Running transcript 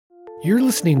You're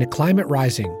listening to Climate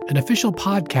Rising, an official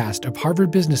podcast of Harvard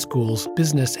Business School's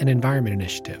Business and Environment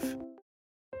Initiative.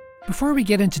 Before we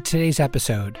get into today's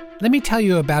episode, let me tell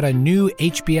you about a new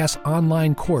HBS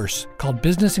online course called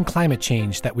Business and Climate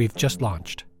Change that we've just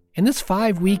launched. In this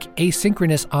 5-week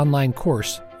asynchronous online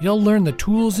course, you'll learn the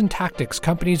tools and tactics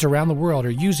companies around the world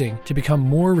are using to become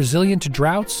more resilient to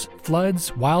droughts, floods,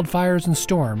 wildfires, and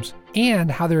storms, and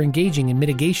how they're engaging in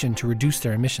mitigation to reduce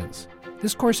their emissions.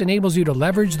 This course enables you to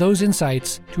leverage those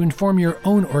insights to inform your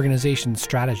own organization's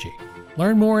strategy.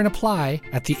 Learn more and apply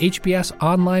at the HBS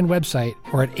online website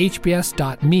or at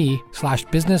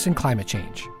hbs.me/business and climate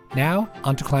change. Now,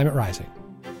 onto Climate Rising.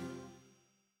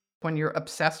 When you're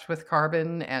obsessed with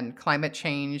carbon and climate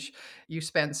change, you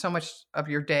spend so much of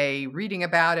your day reading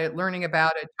about it, learning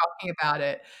about it, talking about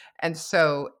it. And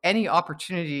so any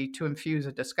opportunity to infuse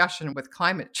a discussion with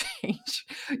climate change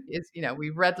is,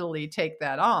 we readily take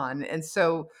that on. And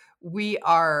so we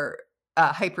are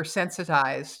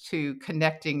hypersensitized to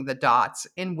connecting the dots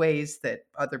in ways that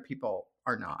other people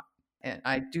are not. And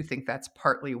I do think that's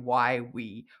partly why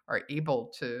we are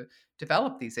able to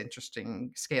develop these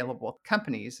interesting scalable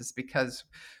companies, is because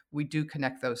we do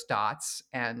connect those dots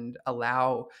and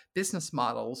allow business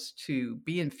models to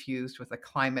be infused with a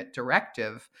climate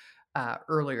directive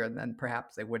earlier than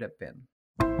perhaps they would have been.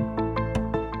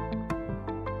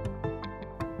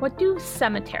 What do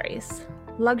cemeteries,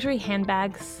 luxury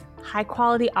handbags,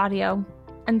 high-quality audio,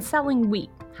 and selling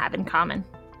wheat have in common?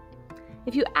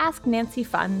 If you ask Nancy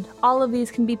Fund, all of these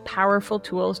can be powerful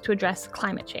tools to address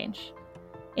climate change.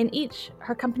 In each,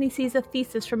 her company sees a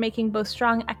thesis for making both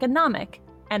strong economic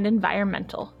and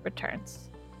environmental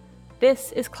returns.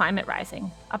 This is Climate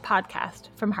Rising, a podcast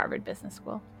from Harvard Business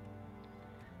School.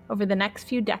 Over the next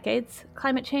few decades,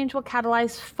 climate change will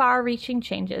catalyze far-reaching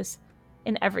changes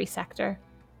in every sector.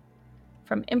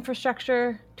 From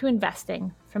infrastructure to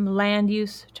investing, from land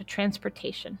use to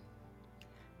transportation.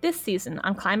 This season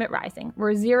on Climate Rising,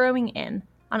 we're zeroing in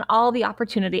on all the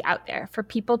opportunity out there for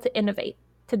people to innovate,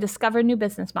 to discover new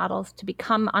business models, to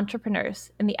become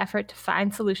entrepreneurs in the effort to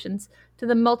find solutions to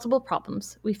the multiple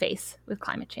problems we face with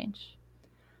climate change.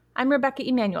 I'm Rebecca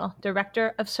Emanuel,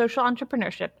 Director of Social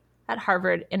Entrepreneurship at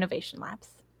Harvard Innovation Labs.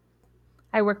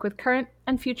 I work with current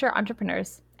and future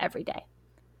entrepreneurs every day.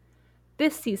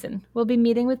 This season, we'll be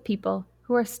meeting with people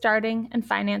who are starting and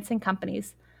financing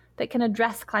companies that can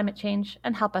address climate change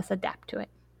and help us adapt to it.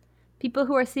 People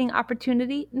who are seeing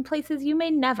opportunity in places you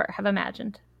may never have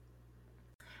imagined.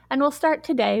 And we'll start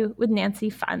today with Nancy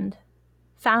Fund,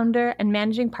 founder and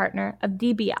managing partner of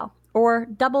DBL, or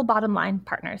Double Bottom Line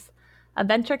Partners, a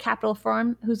venture capital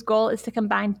firm whose goal is to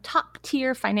combine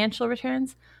top-tier financial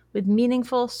returns with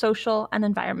meaningful social and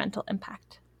environmental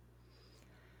impact.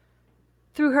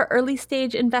 Through her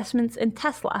early-stage investments in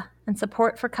Tesla and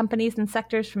support for companies in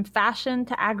sectors from fashion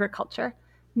to agriculture,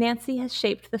 Nancy has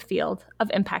shaped the field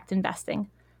of impact investing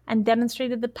and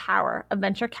demonstrated the power of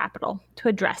venture capital to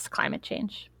address climate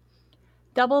change.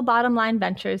 Double Bottom Line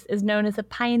Ventures is known as a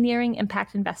pioneering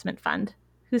impact investment fund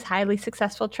whose highly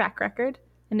successful track record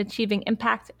in achieving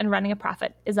impact and running a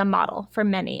profit is a model for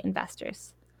many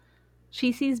investors.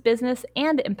 She sees business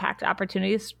and impact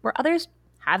opportunities where others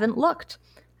haven't looked,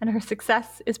 and her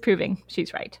success is proving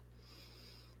she's right.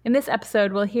 In this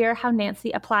episode, we'll hear how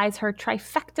Nancy applies her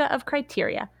trifecta of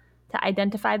criteria to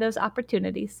identify those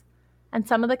opportunities and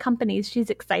some of the companies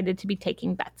she's excited to be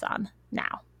taking bets on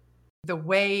now. The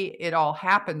way it all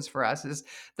happens for us is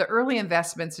the early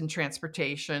investments in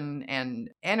transportation and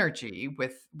energy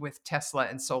with Tesla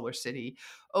and SolarCity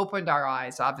opened our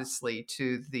eyes, obviously,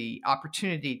 to the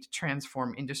opportunity to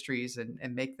transform industries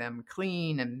and make them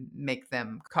clean and make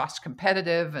them cost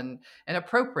competitive and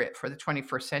appropriate for the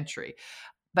 21st century.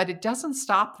 But it doesn't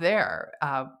stop there.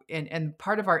 And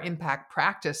part of our impact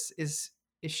practice is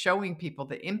showing people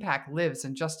that impact lives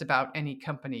in just about any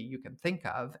company you can think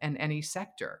of and any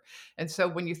sector. And so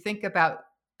when you think about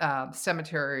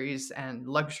cemeteries and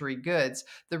luxury goods,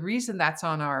 the reason that's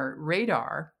on our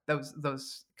radar,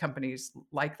 those companies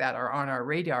like that are on our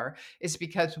radar, is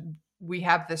because we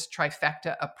have this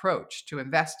trifecta approach to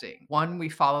investing. One, we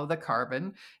follow the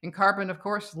carbon, and carbon, of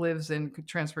course, lives in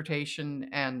transportation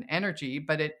and energy,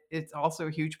 but it's also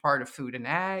a huge part of food and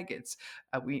ag. It's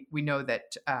we know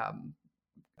that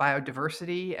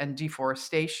biodiversity and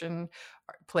deforestation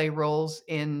play roles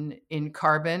in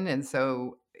carbon. And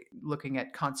so looking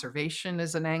at conservation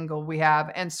is an angle we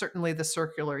have, and certainly the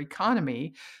circular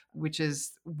economy, which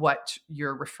is what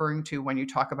you're referring to when you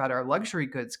talk about our luxury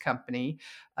goods company,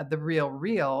 the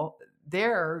Real,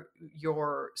 there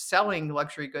you're selling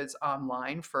luxury goods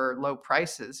online for low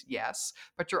prices, yes,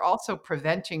 but you're also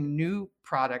preventing new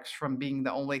products from being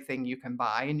the only thing you can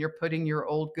buy, and you're putting your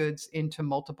old goods into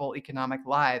multiple economic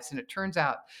lives. And it turns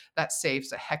out that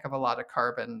saves a heck of a lot of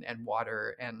carbon and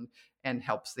water and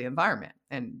helps the environment.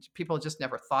 And people just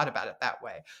never thought about it that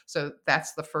way. So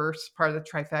that's the first part of the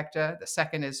trifecta. The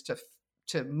second is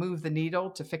to move the needle,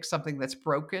 to fix something that's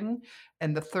broken.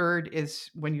 And the third is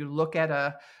when you look at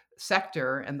a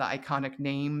sector and the iconic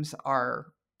names are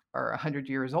 100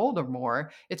 years old or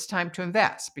more, it's time to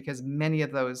invest, because many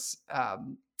of those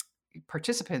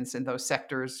participants in those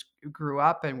sectors grew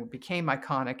up and became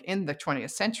iconic in the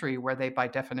 20th century, where they, by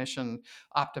definition,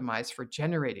 optimize for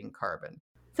generating carbon.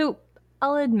 So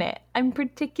I'll admit, I'm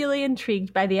particularly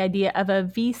intrigued by the idea of a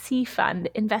VC fund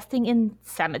investing in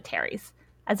cemeteries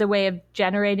as a way of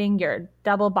generating your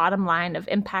double bottom line of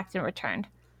impact and return.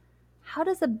 How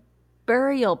does a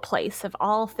burial place of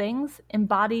all things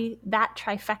embody that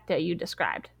trifecta you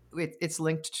described? It's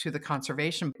linked to the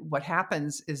conservation. What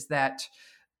happens is that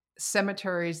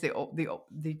cemeteries,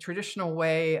 the traditional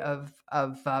way of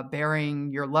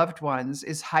burying your loved ones,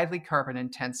 is highly carbon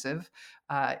intensive.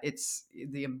 It's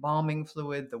the embalming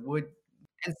fluid, the wood.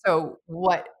 And so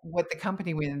what the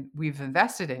company we've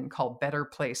invested in, called Better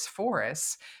Place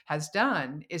Forests, has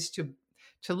done is to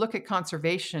look at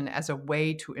conservation as a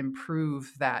way to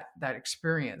improve that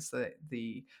experience,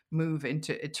 the move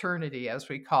into eternity, as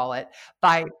we call it,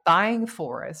 by buying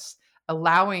forests,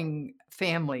 allowing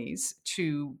families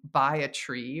to buy a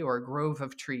tree or a grove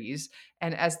of trees,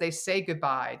 and as they say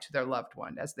goodbye to their loved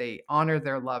one, as they honor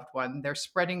their loved one, they're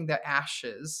spreading the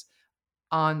ashes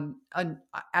on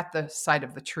at the site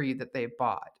of the tree that they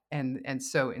bought. And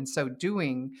so in so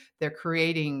doing, they're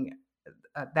creating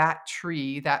that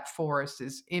tree, that forest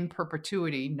is in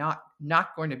perpetuity,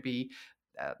 not going to be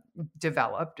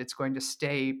developed. It's going to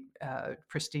stay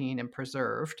pristine and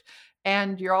preserved.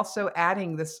 And you're also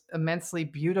adding this immensely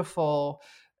beautiful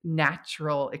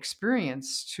natural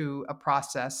experience to a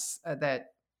process that,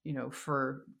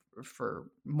 for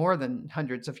more than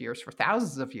hundreds of years, for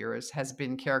thousands of years, has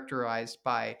been characterized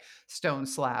by stone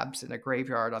slabs in a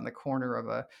graveyard on the corner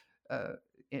of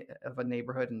a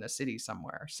neighborhood in a city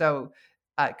somewhere. So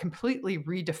completely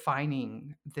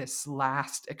redefining this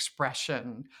last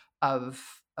expression of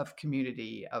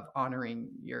community, of honoring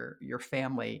your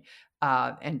family,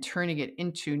 and turning it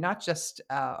into not just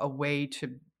a way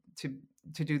to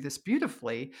do this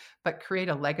beautifully, but create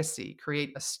a legacy,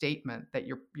 create a statement that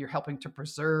you're helping to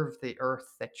preserve the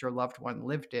earth that your loved one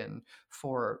lived in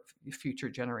for future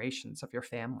generations of your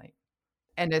family.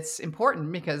 And it's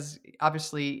important because,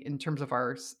 obviously, in terms of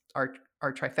our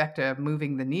trifecta,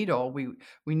 moving the needle,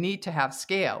 we need to have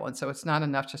scale. And so it's not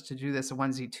enough just to do this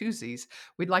onesie twosies.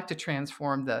 We'd like to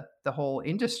transform the whole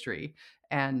industry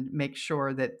and make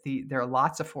sure that there are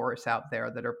lots of forests out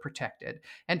there that are protected.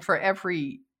 And for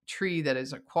every tree that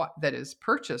is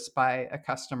purchased by a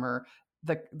customer,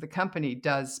 the company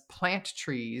does plant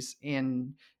trees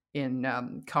in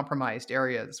compromised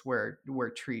areas where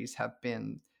trees have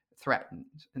been threatened.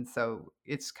 And so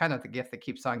it's kind of the gift that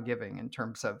keeps on giving in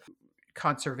terms of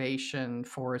conservation,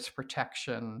 forest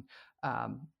protection,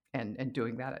 and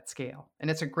doing that at scale.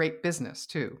 And it's a great business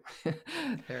too.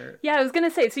 Yeah, I was going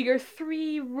to say, so your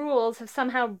 3 rules have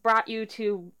somehow brought you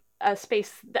to a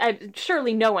space that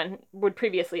surely no one would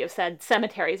previously have said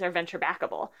cemeteries are venture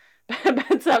backable.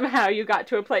 But somehow you got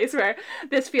to a place where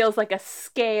this feels like a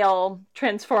scale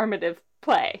transformative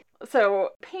play. So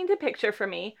paint a picture for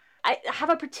me. I have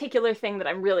a particular thing that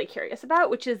I'm really curious about,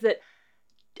 which is that,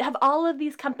 have all of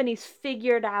these companies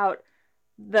figured out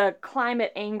the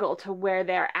climate angle to where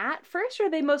they're at first, or are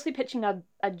they mostly pitching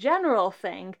a general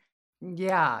thing?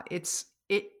 Yeah,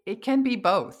 it can be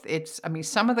both.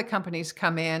 Some of the companies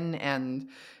come in and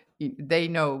they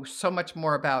know so much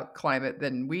more about climate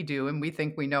than we do, and we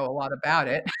think we know a lot about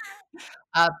it.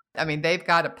 They've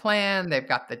got a plan, they've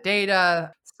got the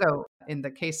data. So in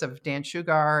the case of Dan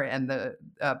Shugar and the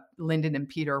Lyndon and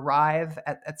Peter Rive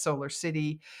at Solar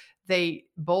City, they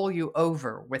bowl you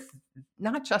over with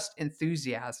not just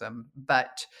enthusiasm,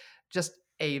 but just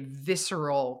a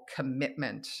visceral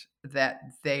commitment that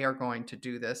they are going to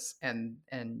do this, and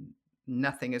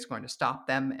nothing is going to stop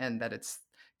them, and that it's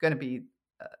going to be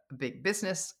a big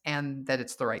business, and that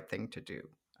it's the right thing to do.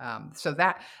 So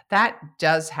that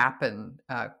does happen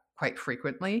quite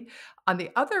frequently. On the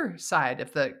other side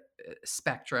of the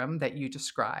spectrum that you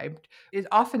described, it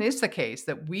often is the case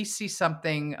that we see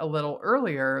something a little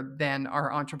earlier than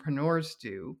our entrepreneurs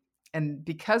do. And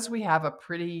because we have a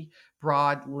pretty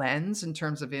broad lens in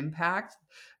terms of impact,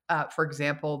 for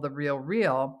example, The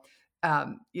RealReal,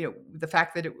 The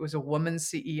fact that it was a woman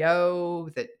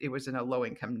CEO, that it was in a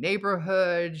low-income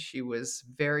neighborhood. She was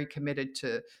very committed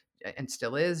to, and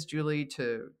still is, Julie,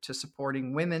 to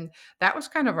supporting women. That was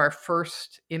kind of our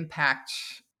first impact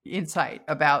insight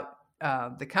about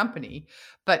the company.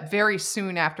 But very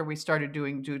soon after we started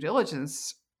doing due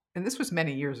diligence, and this was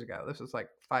many years ago, this was like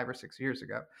 5 or 6 years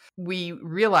ago, we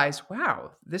realized,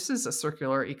 wow, this is a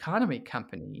circular economy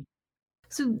company.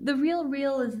 So The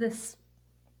RealReal is this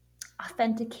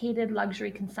authenticated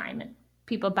luxury consignment.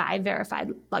 People buy verified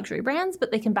luxury brands,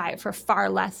 but they can buy it for far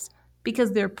less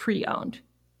because they're pre-owned.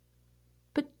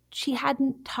 But she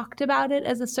hadn't talked about it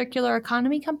as a circular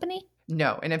economy company?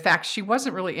 No, and in fact, she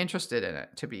wasn't really interested in it,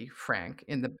 to be frank,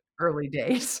 in the early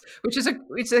days, which is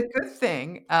it's a good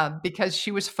thing, because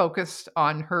she was focused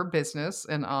on her business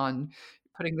and on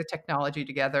putting the technology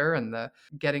together and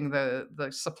getting the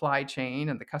supply chain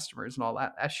and the customers and all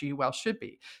that, as she well should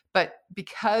be. But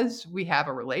because we have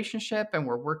a relationship and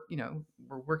we're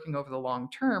working over the long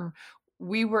term,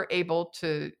 we were able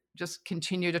to just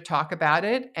continue to talk about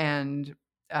it and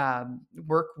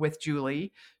work with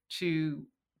Julie to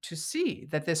see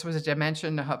that this was a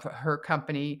dimension of her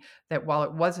company, that while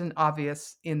it wasn't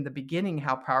obvious in the beginning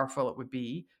how powerful it would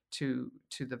be to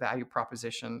the value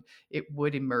proposition, it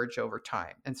would emerge over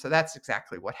time. And so that's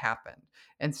exactly what happened.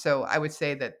 And so I would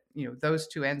say that those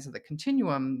two ends of the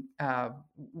continuum,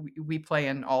 we play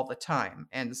in all the time,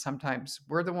 and sometimes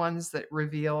we're the ones that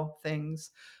reveal things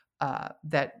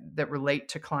that relate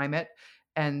to climate,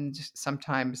 and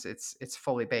sometimes it's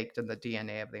fully baked in the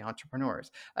DNA of the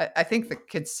entrepreneurs. I think the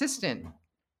consistent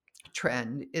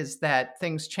trend is that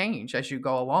things change as you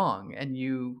go along, and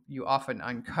you often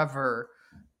uncover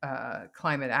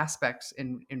climate aspects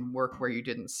in work where you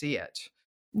didn't see it.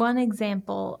 One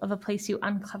example of a place you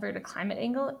uncovered a climate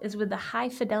angle is with the high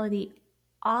fidelity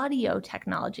audio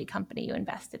technology company you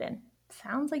invested in.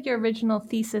 Sounds like your original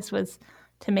thesis was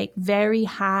to make very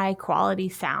high quality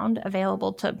sound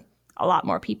available to a lot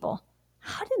more people.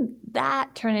 How did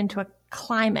that turn into a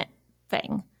climate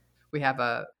thing? We have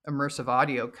a immersive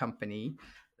audio company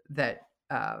that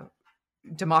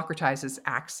democratizes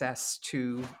access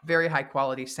to very high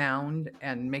quality sound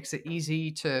and makes it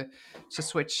easy to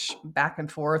switch back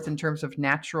and forth in terms of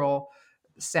natural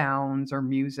sounds or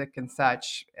music and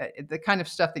such, the kind of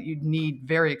stuff that you'd need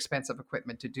very expensive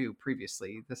equipment to do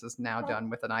previously. This is now done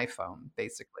with an iPhone,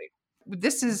 basically.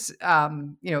 This is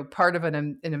part of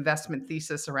an investment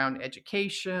thesis around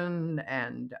education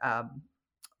and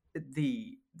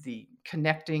the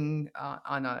connecting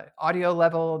on an audio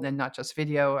level and not just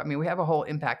video. I mean, we have a whole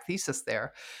impact thesis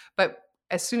there. But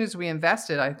as soon as we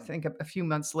invested, I think a few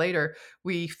months later,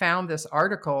 we found this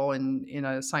article in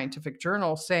a scientific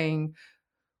journal saying,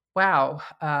 wow,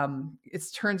 it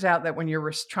turns out that when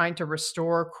you're trying to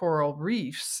restore coral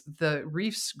reefs, the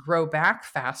reefs grow back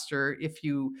faster if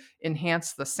you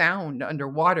enhance the sound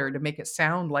underwater to make it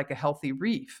sound like a healthy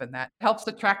reef. And that helps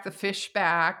attract the fish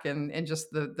back and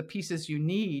just the pieces you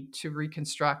need to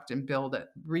reconstruct and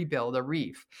rebuild a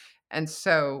reef. And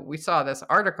so we saw this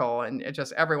article, and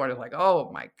everyone was like, oh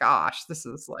my gosh, this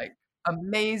is like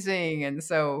amazing. And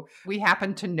so we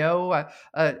happen to know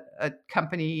a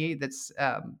company that's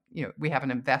we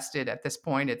haven't invested at this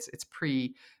point. It's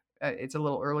a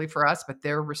little early for us, but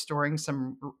they're restoring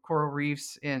some coral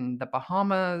reefs in the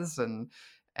Bahamas, and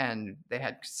they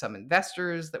had some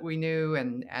investors that we knew,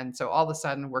 and so all of a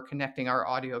sudden we're connecting our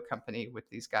audio company with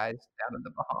these guys down in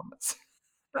the Bahamas.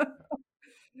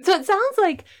 So it sounds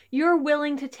like you're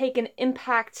willing to take an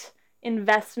impact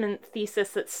investment thesis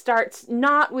that starts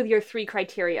not with your 3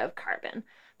 criteria of carbon,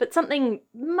 but something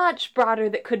much broader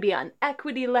that could be an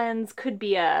equity lens, could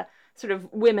be a sort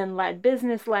of women-led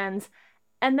business lens,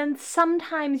 and then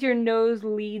sometimes your nose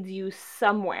leads you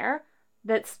somewhere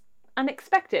that's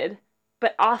unexpected,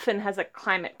 but often has a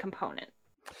climate component.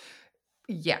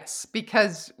 Yes,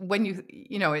 because when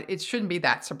it shouldn't be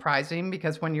that surprising,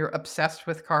 because when you're obsessed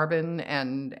with carbon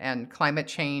and climate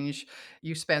change,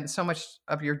 you spend so much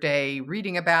of your day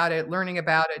reading about it, learning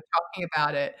about it, talking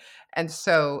about it. And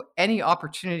so any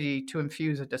opportunity to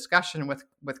infuse a discussion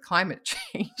with climate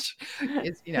change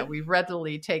is, we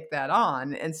readily take that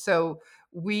on. And so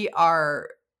we are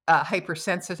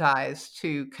hypersensitized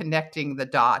to connecting the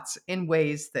dots in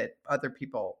ways that other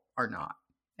people are not.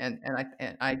 And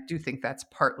I do think that's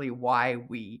partly why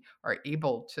we are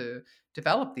able to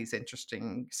develop these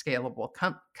interesting scalable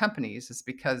companies, is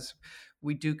because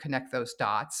we do connect those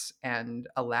dots and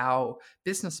allow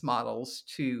business models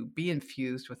to be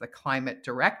infused with a climate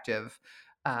directive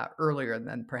earlier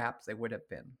than perhaps they would have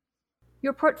been.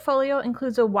 Your portfolio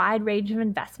includes a wide range of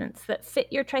investments that fit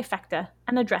your trifecta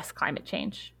and address climate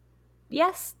change.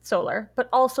 Yes, solar, but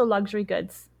also luxury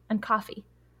goods and coffee.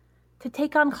 To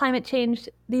take on climate change,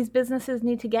 these businesses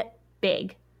need to get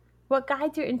big. What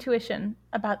guides your intuition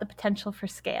about the potential for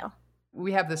scale?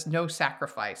 We have this no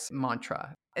sacrifice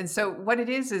mantra. And so what it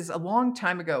is a long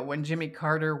time ago when Jimmy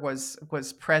Carter was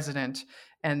president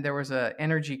and there was a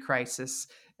energy crisis,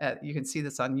 you can see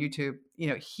this on YouTube.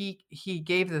 He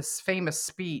gave this famous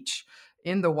speech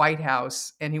in the White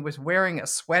House, and he was wearing a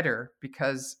sweater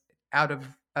because out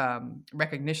of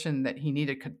recognition that he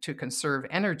needed to conserve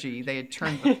energy, they had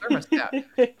turned the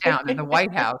thermostat down in the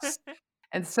White House.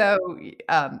 And so,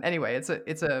 anyway,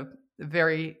 it's a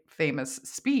very famous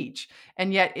speech,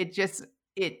 and yet it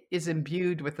is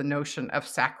imbued with the notion of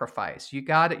sacrifice. You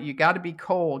got to be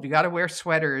cold. You got to wear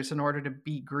sweaters in order to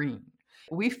be green.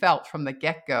 We felt from the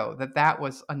get-go that that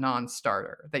was a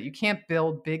non-starter. That you can't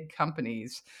build big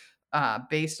companies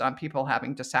based on people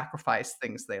having to sacrifice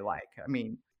things they like. I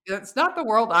mean, it's not the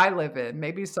world I live in.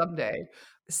 Maybe someday.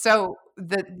 So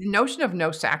the notion of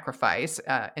no sacrifice,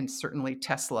 and certainly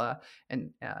Tesla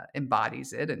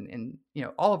embodies it, and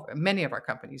many of our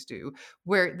companies do.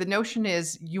 Where the notion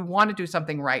is, you want to do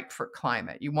something right for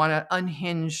climate. You want to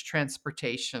unhinge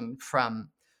transportation from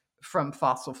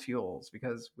fossil fuels,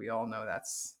 because we all know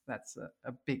that's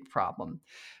a big problem.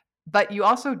 But you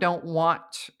also don't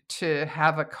want to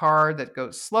have a car that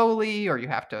goes slowly, or you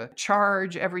have to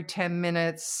charge every 10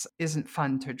 minutes, isn't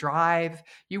fun to drive.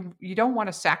 You don't want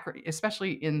to sacrifice,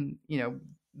 especially in,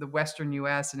 the Western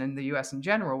US and in the US in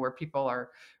general, where people are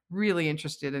really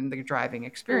interested in the driving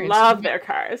experience. Love their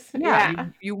cars. Yeah.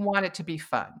 You want it to be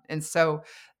fun. And so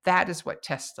that is what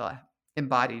Tesla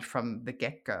embodied from the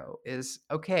get-go is,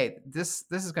 okay, this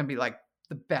is going to be like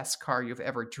the best car you've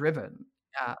ever driven.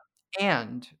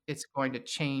 And it's going to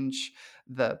change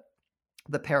the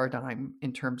paradigm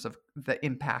in terms of the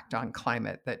impact on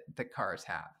climate that cars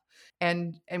have.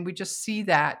 And we just see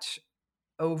that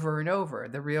over and over.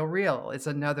 The Real is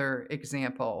another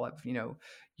example of,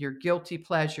 your guilty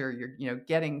pleasure. You're,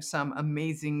 getting some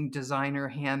amazing designer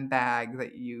handbag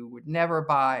that you would never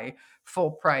buy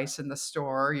full price in the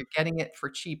store. You're getting it for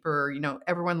cheaper.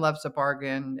 Everyone loves a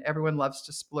bargain. Everyone loves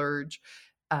to splurge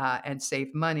and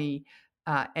save money.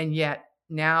 And yet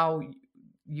now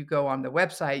you go on the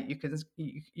website,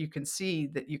 you can see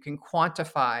that you can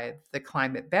quantify the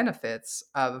climate benefits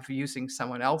of using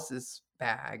someone else's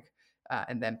bag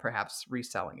and then perhaps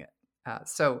reselling it.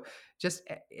 So just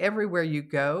everywhere you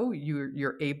go,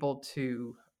 you're able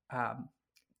to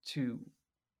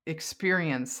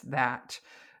experience that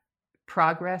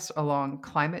progress along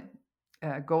climate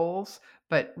goals,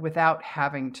 but without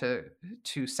having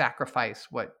to sacrifice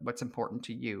what's important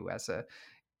to you as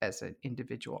an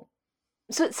individual.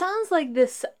 So it sounds like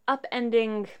this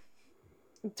upending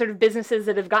sort of businesses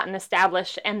that have gotten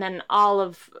established, and then all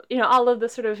of the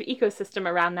sort of ecosystem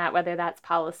around that, whether that's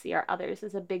policy or others,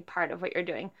 is a big part of what you're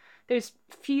doing. There's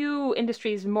few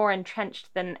industries more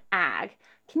entrenched than ag.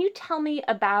 Can you tell me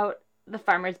about the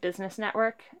Farmers Business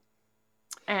Network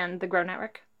and the Grow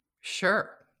Network?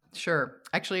 Sure.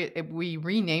 Actually, we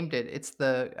renamed it. It's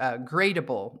the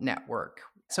Gradable Network.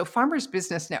 So Farmers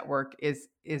Business Network is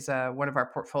one of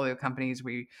our portfolio companies.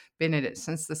 We've been in it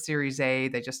since the Series A.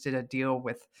 They just did a deal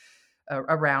with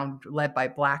a round led by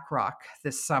BlackRock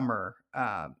this summer,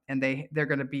 and they're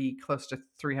going to be close to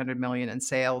 $300 million in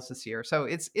sales this year. So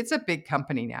it's a big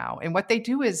company now. And what they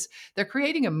do is they're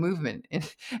creating a movement, and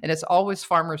it's always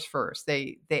farmers first.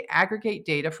 They aggregate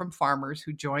data from farmers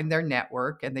who join their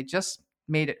network, and they just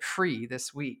made it free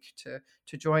this week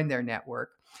to join their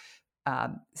network.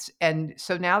 And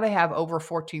so now they have over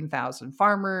 14,000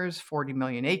 farmers, 40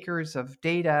 million acres of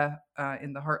data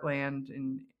in the heartland,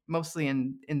 and mostly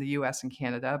in the US and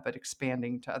Canada, but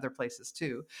expanding to other places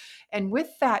too. And with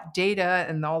that data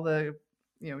and all the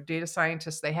data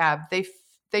scientists they have,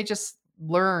 they just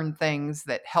learn things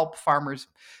that help farmers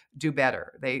do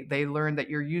better. They learn that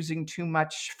you're using too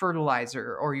much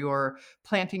fertilizer, or you're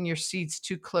planting your seeds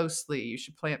too closely. You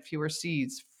should plant fewer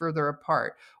seeds further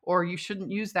apart, or you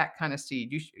shouldn't use that kind of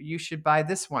seed. You should buy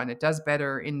this one. It does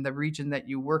better in the region that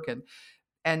you work in.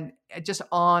 And just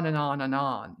on and on and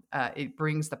on. It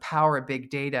brings the power of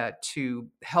big data to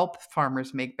help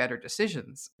farmers make better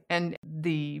decisions. And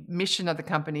the mission of the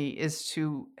company is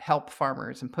to help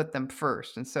farmers and put them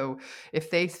first. And so if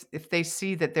they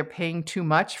see that they're paying too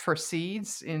much for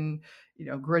seeds in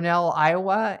Grinnell,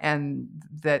 Iowa, and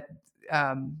that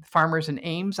farmers in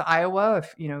Ames, Iowa,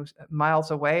 miles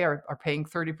away are paying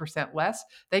 30% less,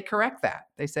 they correct that.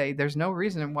 They say there's no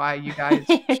reason why you guys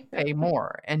should pay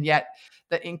more. And yet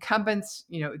the incumbents,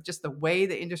 just the way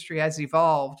the industry has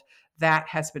evolved, that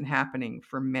has been happening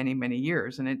for many, many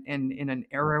years. And in an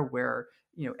era where,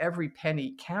 every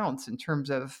penny counts in terms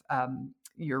of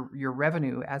your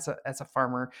revenue as a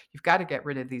farmer. You've got to get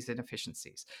rid of these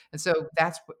inefficiencies. And so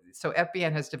so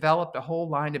FBN has developed a whole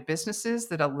line of businesses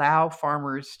that allow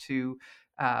farmers to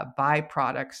buy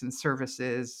products and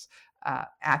services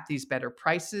at these better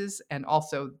prices, and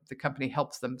also the company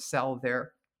helps them sell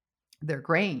their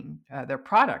grain, their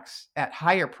products at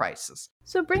higher prices.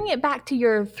 So bringing it back to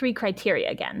your 3 criteria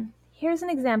again, here's an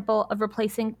example of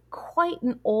replacing quite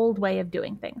an old way of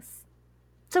doing things.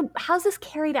 So how's this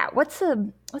carried out? What's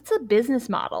a business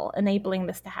model enabling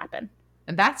this to happen?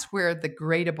 And that's where the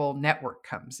gradable network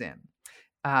comes in.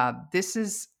 This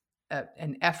is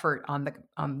an effort on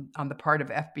the part of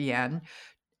FBN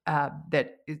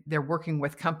that they're working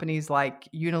with companies like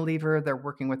Unilever. They're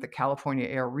working with the California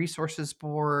Air Resources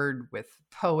Board, with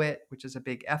Poet, which is a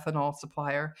big ethanol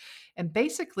supplier. And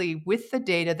basically, with the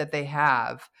data that they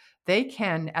have, they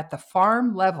can, at the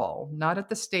farm level, not at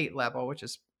the state level, which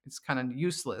is it's kind of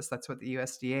useless. That's what the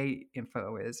USDA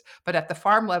info is. But at the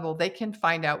farm level, they can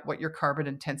find out what your carbon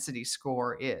intensity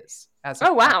score is.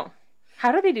 Oh, wow.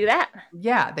 How do they do that?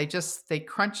 Yeah, they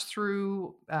crunch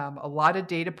through a lot of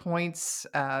data points,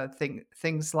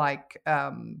 things like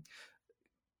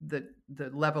the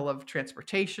level of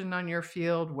transportation on your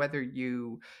field, whether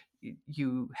you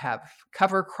have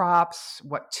cover crops,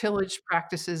 what tillage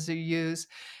practices you use,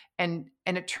 and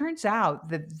it turns out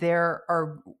that there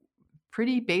are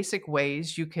pretty basic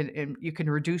ways you can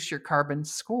reduce your carbon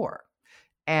score.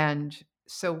 And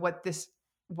so what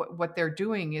they're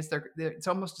doing is it's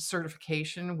almost a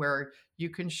certification where you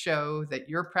can show that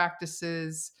your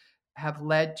practices have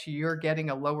led to your getting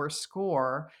a lower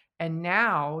score. And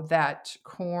now that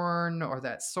corn or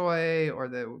that soy or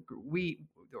the wheat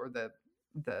or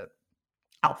the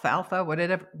alfalfa,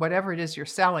 whatever it is you're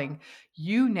selling,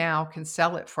 you now can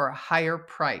sell it for a higher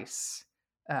price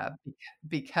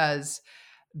because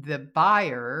the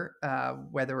buyer,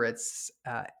 whether it's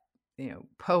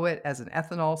Poet as an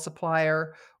ethanol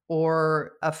supplier,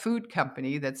 or a food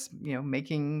company that's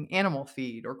making animal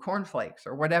feed or cornflakes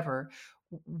or whatever,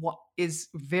 is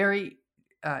very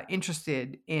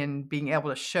interested in being able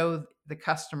to show the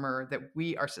customer that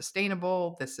we are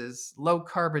sustainable. This is low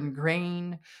carbon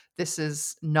grain. This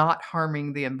is not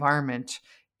harming the environment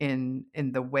in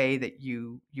the way that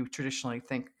you traditionally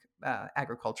think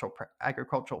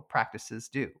agricultural practices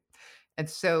do. And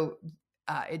so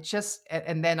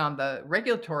and then on the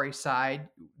regulatory side,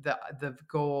 the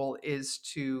goal is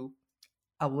to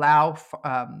allow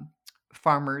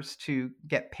farmers to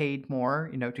get paid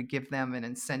more, to give them an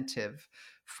incentive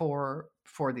for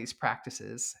these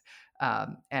practices.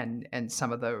 And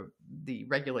some of the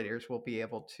regulators will be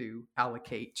able to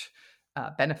allocate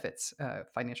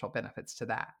financial benefits to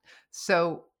that.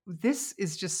 So this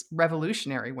is just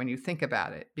revolutionary when you think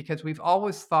about it, because we've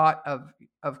always thought of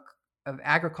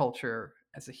agriculture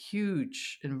as a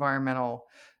huge environmental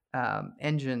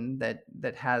engine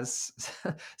that has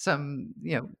some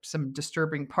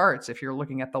disturbing parts if you're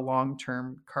looking at the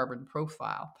long-term carbon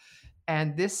profile.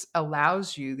 And this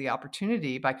allows you the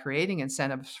opportunity, by creating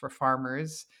incentives for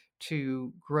farmers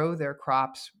to grow their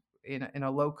crops in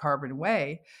a low carbon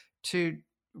way, to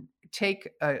take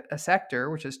a sector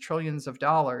which is trillions of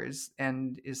dollars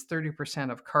and is 30%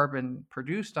 of carbon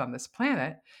produced on this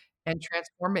planet, and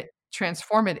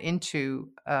transform it into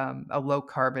a low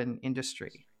carbon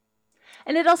industry.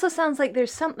 And it also sounds like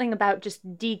there's something about just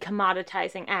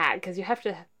decommoditizing ag, because you have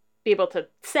to be able to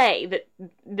say that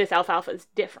this alfalfa is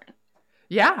different.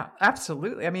 Yeah,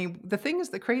 absolutely. I mean,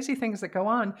 the crazy things that go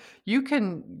on, you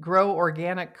can grow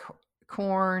organic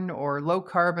corn or low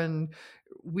carbon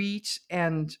wheat,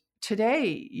 and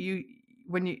today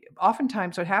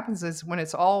oftentimes what happens is, when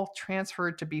it's all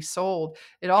transferred to be sold,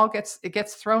 it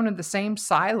gets thrown in the same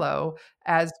silo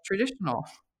as traditional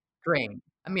grain.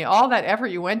 I mean, all that effort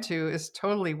you went to is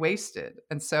totally wasted.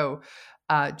 And so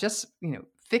just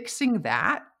fixing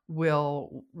that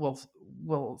will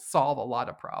solve a lot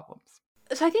of problems.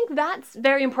 So I think that's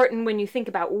very important when you think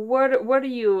about what are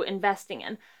you investing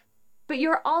in. But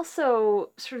you're also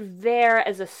sort of there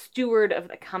as a steward of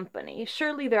the company.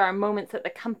 Surely there are moments that the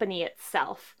company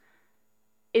itself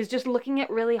is just looking at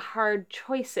really hard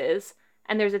choices,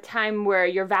 and there's a time where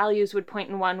your values would point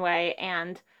in one way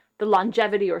and the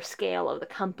longevity or scale of the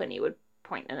company would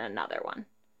point in another one.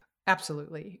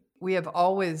 Absolutely. We have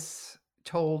always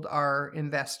told our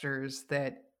investors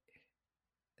that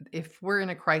if we're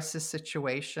in a crisis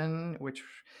situation, which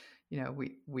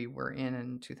we were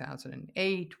in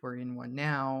 2008, we're in one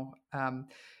now,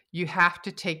 you have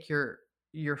to take your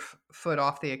foot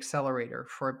off the accelerator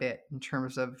for a bit in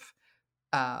terms of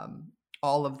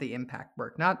all of the impact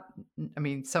work.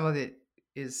 Some of it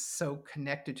is so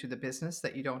connected to the business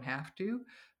that you don't have to.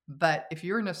 But if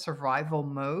you're in a survival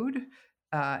mode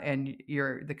and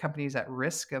the company is at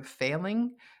risk of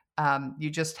failing, you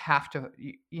just have to,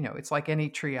 it's like any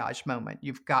triage moment.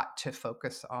 You've got to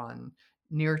focus on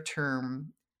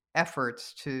near-term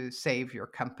efforts to save your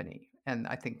company. And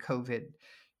I think COVID,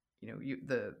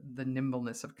 the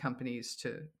nimbleness of companies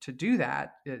to do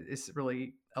that is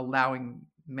really allowing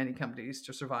many companies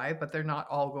to survive, but they're not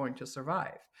all going to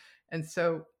survive. And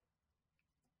so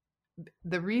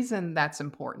the reason that's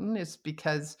important is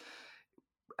because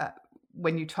uh,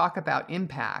 when you talk about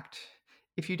impact,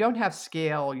 if you don't have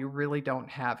scale, you really don't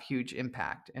have huge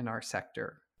impact in our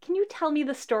sector. Can you tell me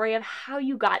the story of how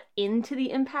you got into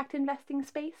the impact investing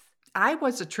space? I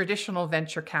was a traditional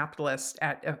venture capitalist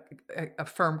at a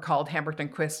firm called Hambrecht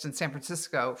and Quist in San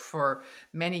Francisco for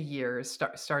many years,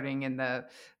 starting in the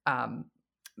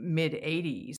mid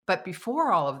 80s. But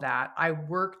before all of that, I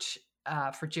worked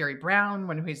for Jerry Brown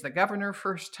when he was the governor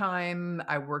first time.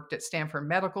 I worked at Stanford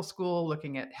Medical School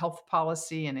looking at health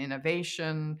policy and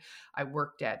innovation. I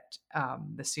worked at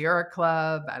the Sierra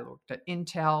Club. I worked at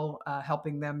Intel,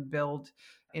 helping them build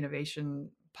innovation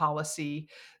policy.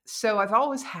 So I've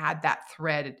always had that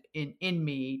thread in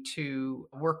me to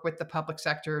work with the public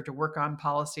sector, to work on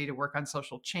policy, to work on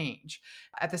social change.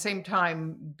 At the same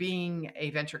time, being a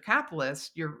venture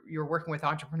capitalist, you're working with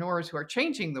entrepreneurs who are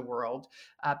changing the world,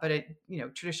 but it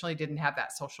traditionally didn't have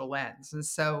that social lens. And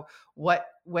so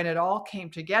when it all came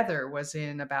together was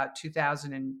in about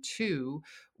 2002,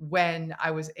 when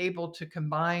I was able to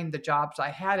combine the jobs I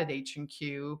had at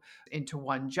H&Q into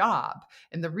one job.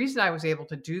 And the reason I was able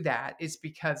to do that is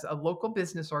because a local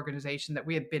business organization that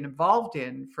we had been involved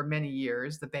in for many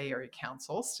years, the Bay Area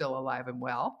Council, still alive and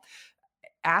well,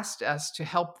 asked us to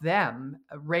help them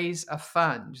raise a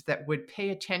fund that would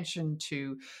pay attention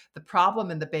to the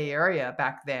problem in the Bay Area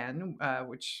back then,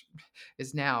 which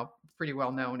is now pretty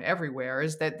well known everywhere,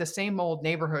 is that the same old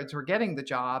neighborhoods were getting the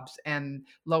jobs and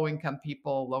low-income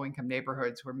people, low-income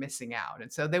neighborhoods were missing out.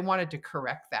 And so they wanted to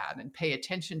correct that and pay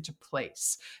attention to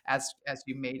place as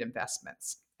you made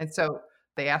investments. And so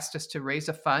they asked us to raise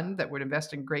a fund that would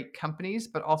invest in great companies,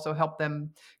 but also help them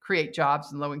create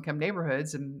jobs in low-income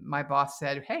neighborhoods. And my boss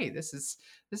said, "Hey, this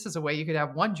is a way you could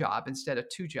have one job instead of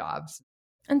two jobs."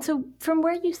 And so from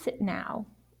where you sit now,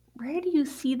 where do you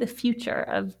see the future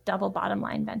of double bottom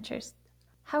line ventures?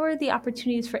 How are the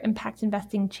opportunities for impact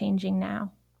investing changing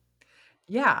now?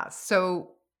 Yeah.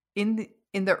 So in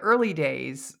the early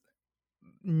days,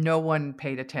 no one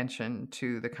paid attention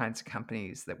to the kinds of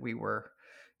companies that we were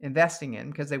investing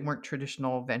in because they weren't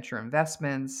traditional venture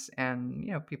investments,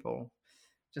 and people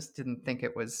just didn't think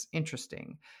it was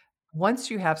interesting.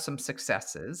 Once you have some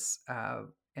successes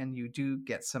and you do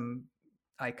get some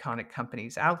iconic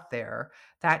companies out there,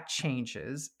 that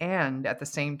changes. And at the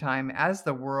same time, as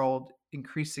the world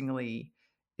increasingly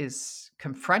is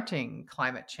confronting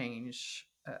climate change,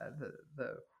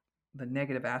 the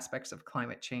negative aspects of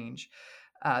climate change,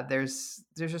 there's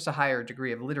just a higher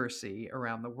degree of literacy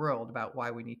around the world about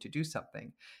why we need to do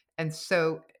something. And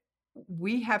so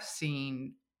we have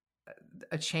seen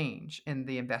a change in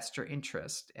the investor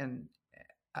interest. And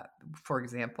for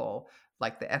example,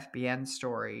 like the FBN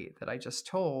story that I just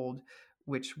told,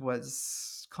 which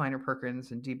was Kleiner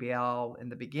Perkins and DBL in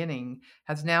the beginning,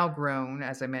 has now grown,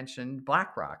 as I mentioned,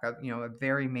 BlackRock, a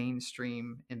very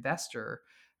mainstream investor,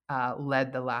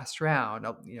 led the last round.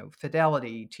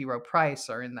 Fidelity, T. Rowe Price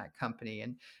are in that company,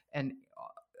 and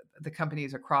the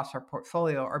companies across our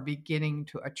portfolio are beginning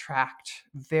to attract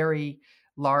very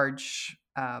large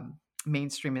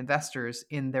mainstream investors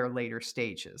in their later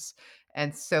stages.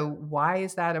 And so why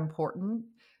is that important?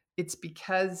 It's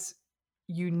because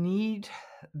you need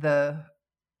the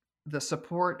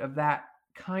support of that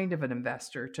kind of an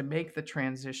investor to make the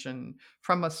transition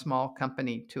from a small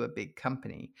company to a big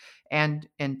company and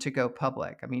to go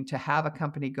public. I mean, to have a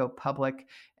company go public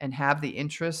and have the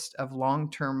interest of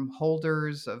long-term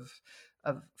holders,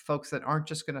 of folks that aren't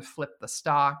just going to flip the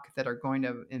stock, that are going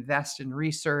to invest in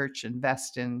research,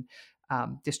 invest in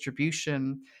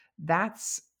distribution,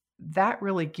 that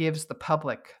really gives the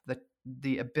public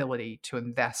the ability to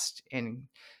invest in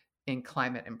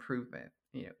climate improvement.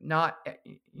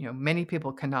 Many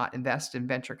people cannot invest in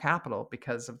venture capital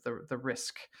because of the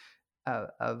risk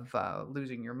of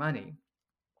losing your money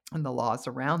and the laws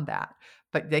around that,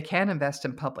 but they can invest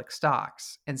in public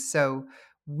stocks. And so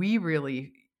we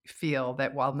really feel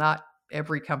that while not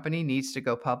every company needs to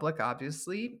go public,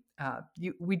 obviously,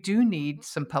 we do need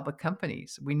some public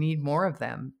companies. We need more of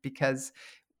them, because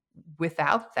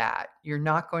without that, you're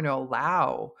not going to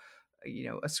allow,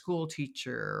 a school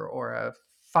teacher or a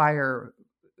fire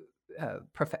a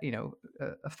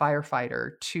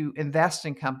firefighter to invest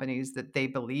in companies that they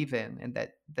believe in and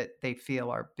that they feel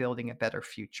are building a better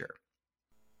future.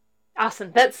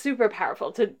 Awesome. That's super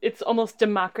powerful. It's almost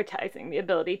democratizing the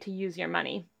ability to use your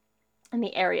money in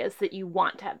the areas that you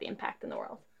want to have the impact in the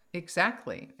world.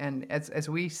 Exactly. And as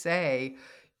we say,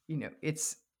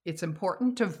 it's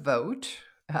important to vote.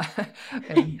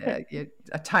 And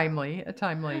a timely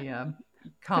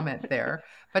comment there.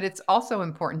 But it's also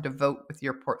important to vote with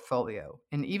your portfolio.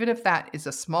 And even if that is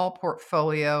a small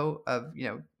portfolio of,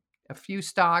 a few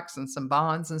stocks and some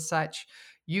bonds and such,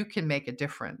 you can make a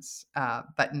difference.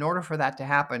 But in order for that to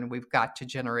happen, we've got to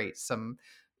generate some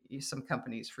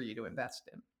companies for you to invest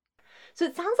in. So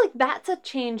it sounds like that's a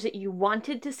change that you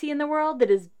wanted to see in the world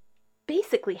that is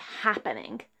basically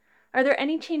happening. Are there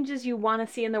any changes you want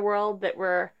to see in the world that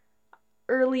we're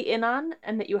early in on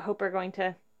and that you hope are going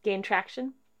to gain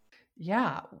traction?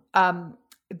 Yeah.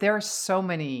 There are so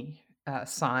many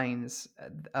signs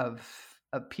of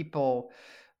people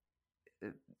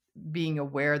being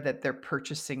aware that their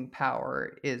purchasing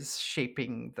power is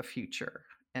shaping the future.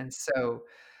 And so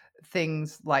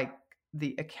things like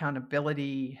the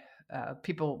accountability,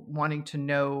 people wanting to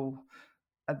know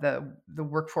the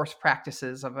workforce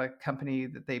practices of a company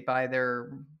that they buy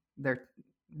their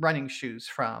running shoes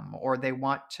from, or they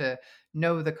want to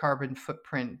know the carbon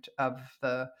footprint of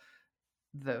the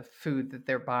food that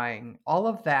they're buying. All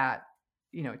of that,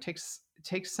 it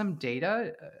takes some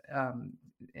data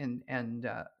and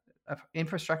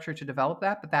infrastructure to develop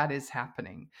that, but that is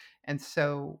happening. And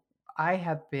so I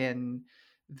have been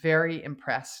very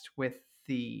impressed with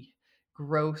the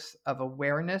growth of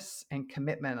awareness and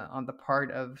commitment on the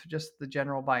part of just the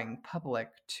general buying public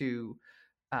to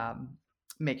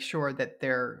make sure that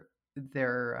they're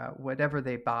whatever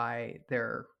they buy,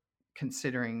 they're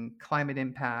considering climate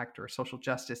impact or social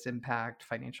justice impact,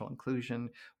 financial inclusion,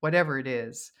 whatever it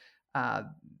is,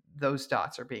 those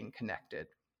dots are being connected.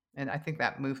 And I think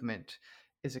that movement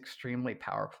is extremely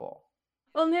powerful.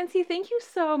 Well, Nancy, thank you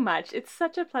so much. It's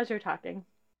such a pleasure talking.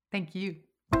 Thank you.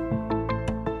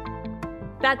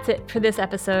 That's it for this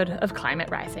episode of Climate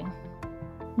Rising.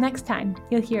 Next time,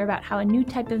 you'll hear about how a new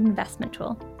type of investment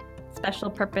tool, special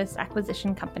purpose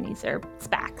acquisition companies, or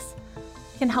SPACs,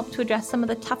 can help to address some of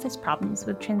the toughest problems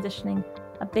with transitioning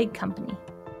a big company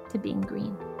to being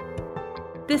green.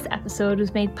 This episode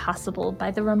was made possible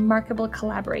by the remarkable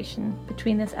collaboration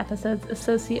between this episode's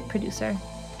associate producer,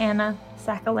 Anna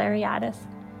Sakalariadis,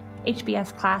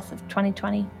 HBS class of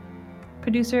 2020,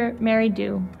 producer Mary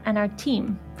Dew, and our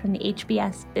team from the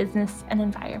HBS Business and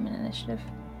Environment Initiative.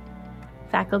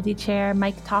 Faculty Chair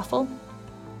Mike Toffel,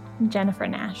 Jennifer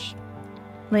Nash,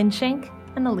 Lynn Schenk,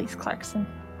 and Elise Clarkson.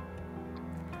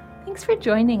 Thanks for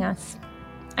joining us.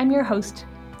 I'm your host,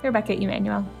 Rebecca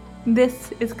Emanuel.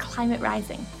 This is Climate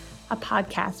Rising, a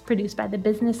podcast produced by the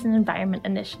Business and Environment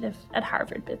Initiative at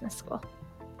Harvard Business School.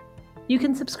 You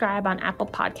can subscribe on Apple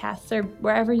Podcasts or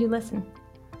wherever you listen.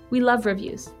 We love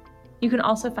reviews. You can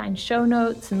also find show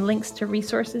notes and links to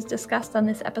resources discussed on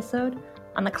this episode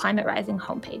on the Climate Rising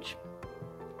homepage.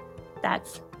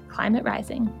 That's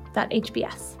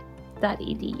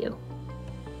climaterising.hbs.edu.